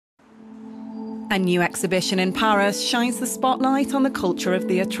A new exhibition in Paris shines the spotlight on the culture of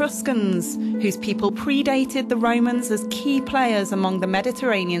the Etruscans, whose people predated the Romans as key players among the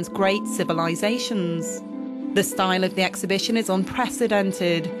Mediterranean's great civilisations. The style of the exhibition is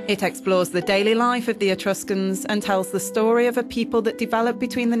unprecedented. It explores the daily life of the Etruscans and tells the story of a people that developed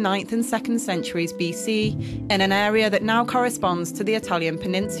between the 9th and 2nd centuries BC in an area that now corresponds to the Italian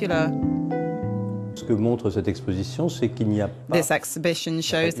peninsula. This exhibition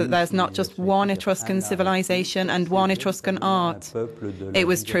shows that there's not just one Etruscan civilization and one Etruscan art. It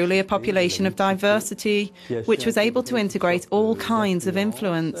was truly a population of diversity, which was able to integrate all kinds of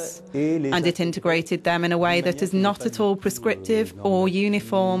influence. And it integrated them in a way that is not at all prescriptive or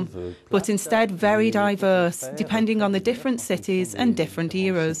uniform, but instead very diverse, depending on the different cities and different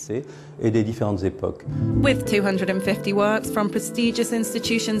eras. With 250 works from prestigious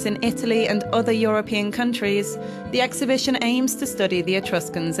institutions in Italy and other European countries, the exhibition aims to study the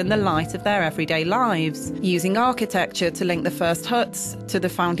Etruscans in the light of their everyday lives, using architecture to link the first huts to the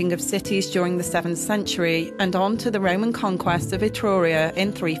founding of cities during the 7th century and on to the Roman conquest of Etruria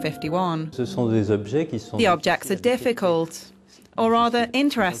in 351. The objects are difficult, or rather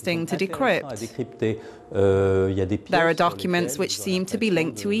interesting to decrypt. There are documents which seem to be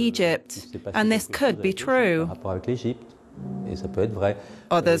linked to Egypt, and this could be true.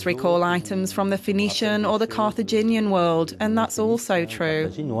 Others recall items from the Phoenician or the Carthaginian world, and that's also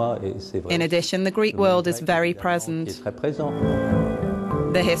true. In addition, the Greek world is very present.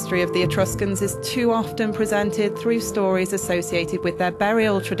 The history of the Etruscans is too often presented through stories associated with their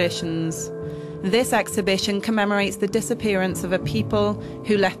burial traditions. This exhibition commemorates the disappearance of a people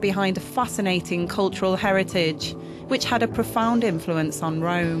who left behind a fascinating cultural heritage, which had a profound influence on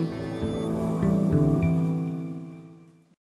Rome.